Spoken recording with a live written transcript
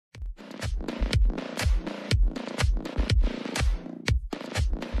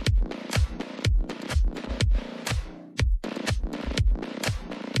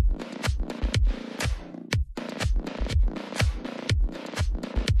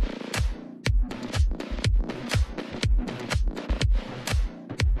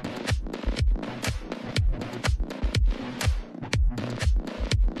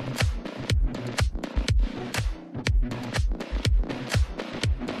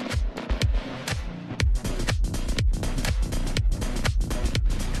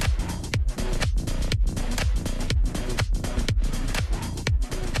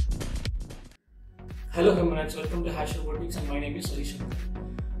friends, welcome to Robotics and my name is Solution.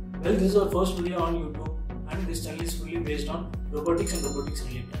 Well, this is our first video on YouTube and this channel is fully based on robotics and robotics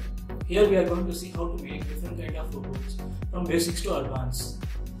related. Here we are going to see how to make different kind of robots from basics to advanced.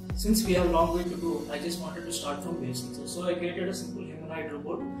 Since we have a long way to go, I just wanted to start from basics. So I created a simple humanoid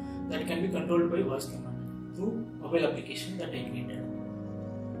robot that can be controlled by voice command through mobile application that I created.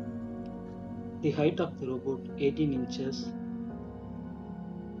 The height of the robot 18 inches.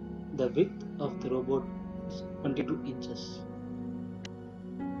 The width of the robot is 22 inches.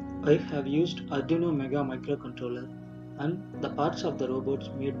 I have used Arduino Mega microcontroller and the parts of the robots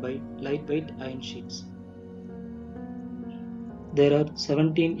made by lightweight iron sheets. There are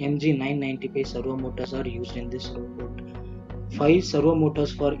 17 MG995 servo motors are used in this robot. 5 servo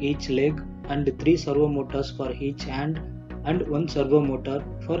motors for each leg and 3 servo motors for each hand and 1 servo motor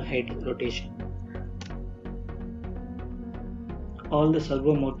for head rotation. All the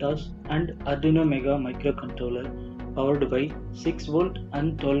servo motors and Arduino Mega microcontroller powered by 6 volt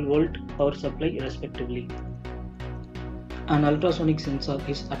and 12 volt power supply respectively. An ultrasonic sensor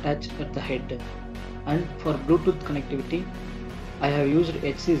is attached at the head, and for Bluetooth connectivity I have used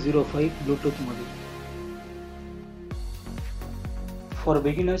HC05 Bluetooth module. For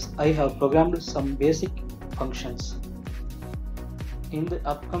beginners I have programmed some basic functions. In the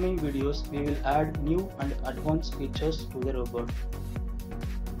upcoming videos we will add new and advanced features to the robot.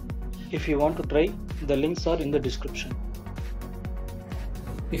 If you want to try, the links are in the description.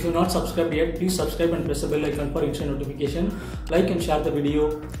 If you are not subscribed yet, please subscribe and press the bell icon for instant notification. Like and share the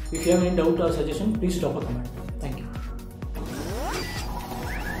video. If you have any doubt or suggestion, please drop a comment. Thank you.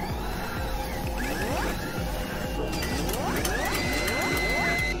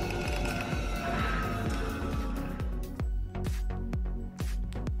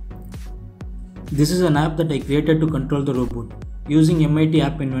 This is an app that I created to control the robot using MIT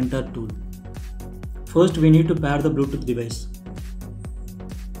App Inventor tool. First, we need to pair the Bluetooth device.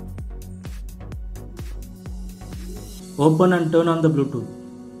 Open and turn on the Bluetooth.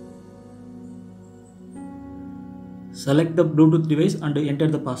 Select the Bluetooth device and enter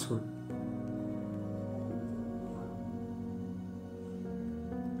the password.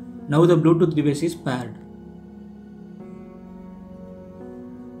 Now the Bluetooth device is paired.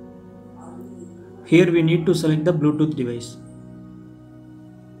 Here we need to select the Bluetooth device.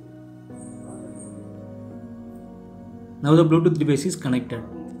 Now the Bluetooth device is connected.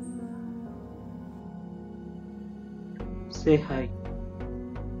 Say hi.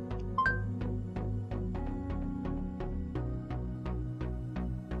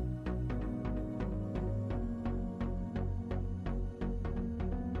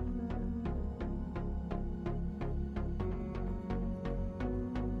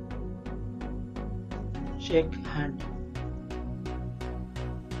 Shake hand.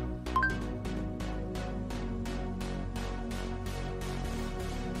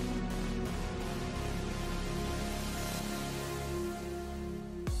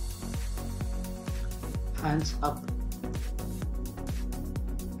 Hands up.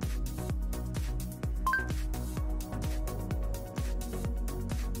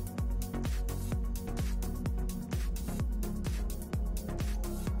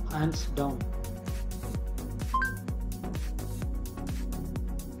 Hands down.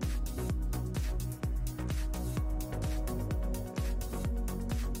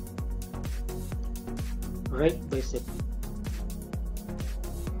 Right bicep.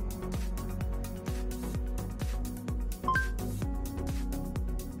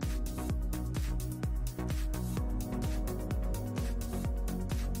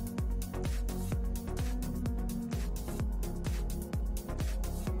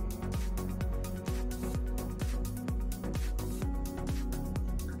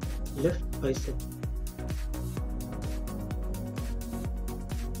 Left bicep.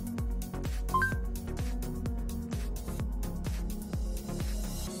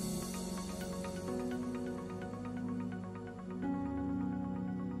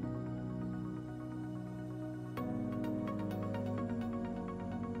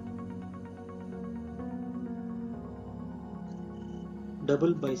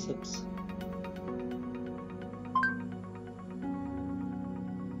 Double biceps.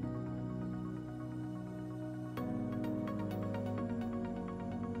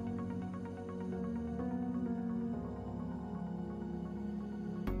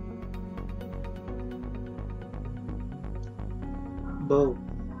 Bow.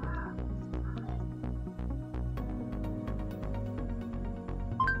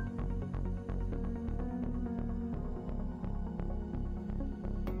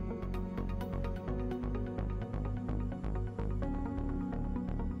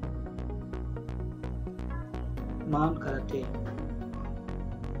 Man Karate.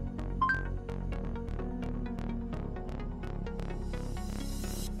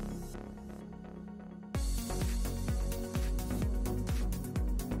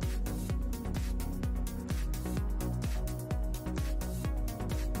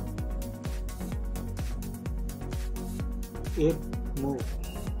 Ape Move.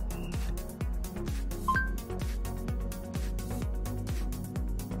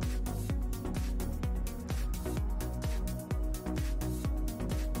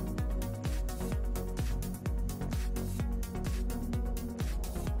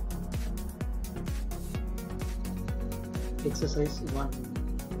 Exercise 1.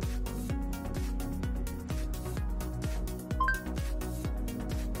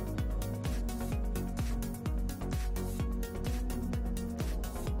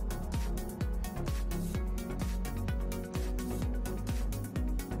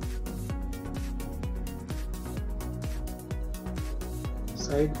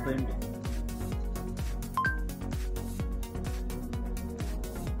 Side bend.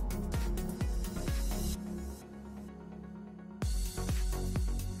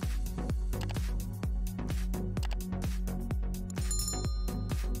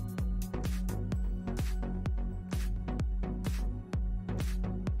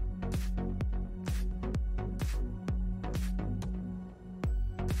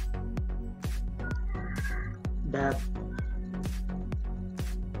 Dab.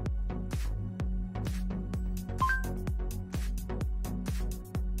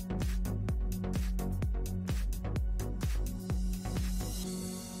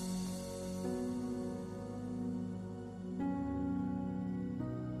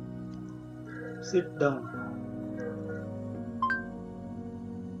 Sit down.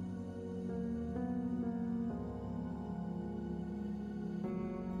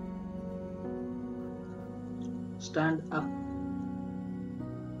 Stand up.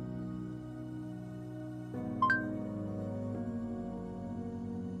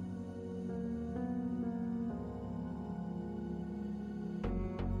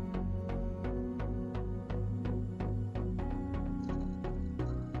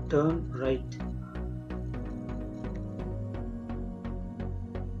 Turn right.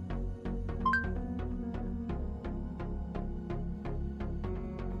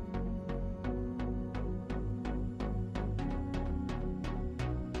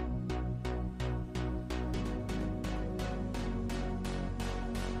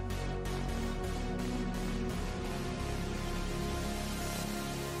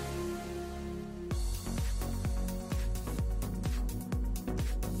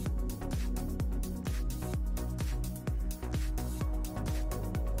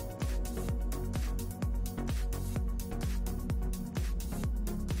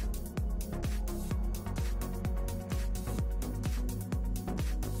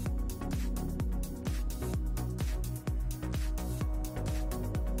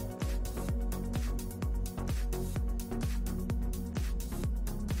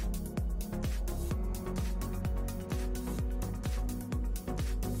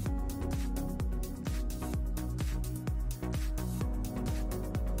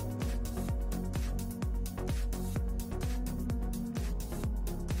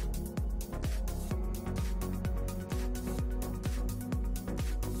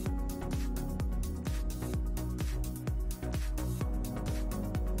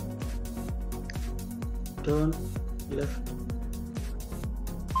 Turn left.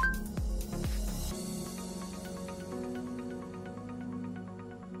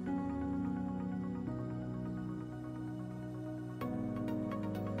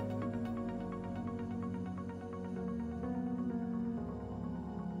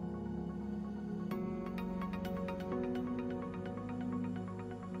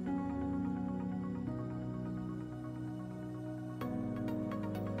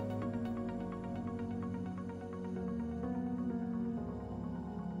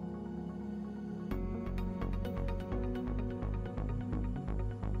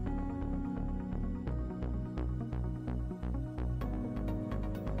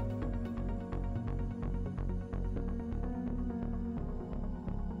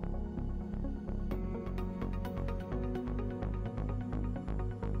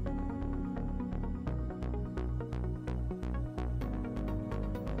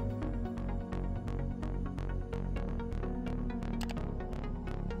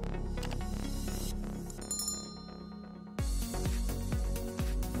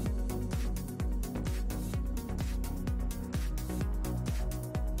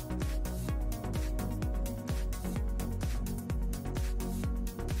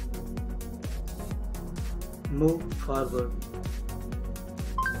 Move forward.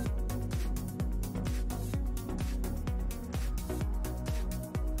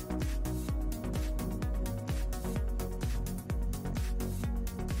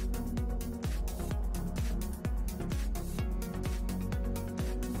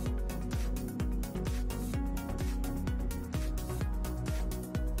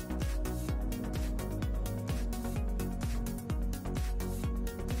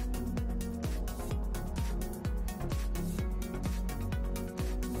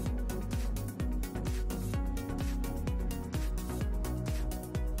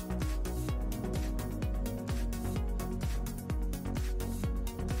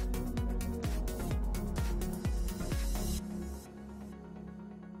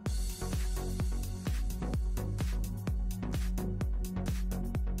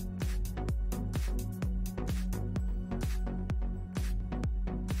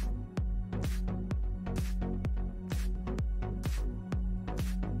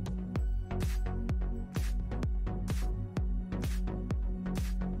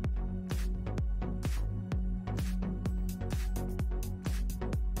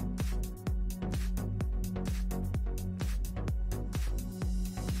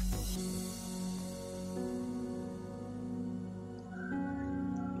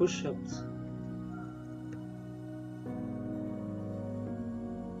 Push-ups.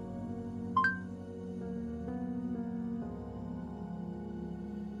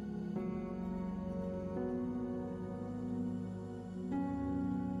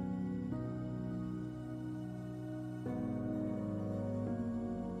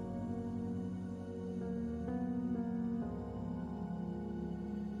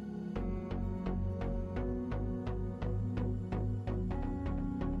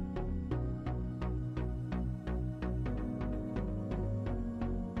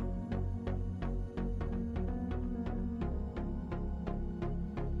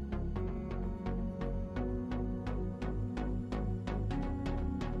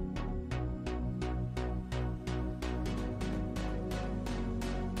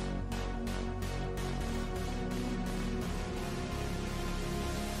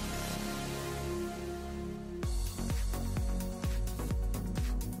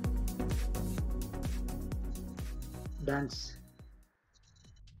 Dance.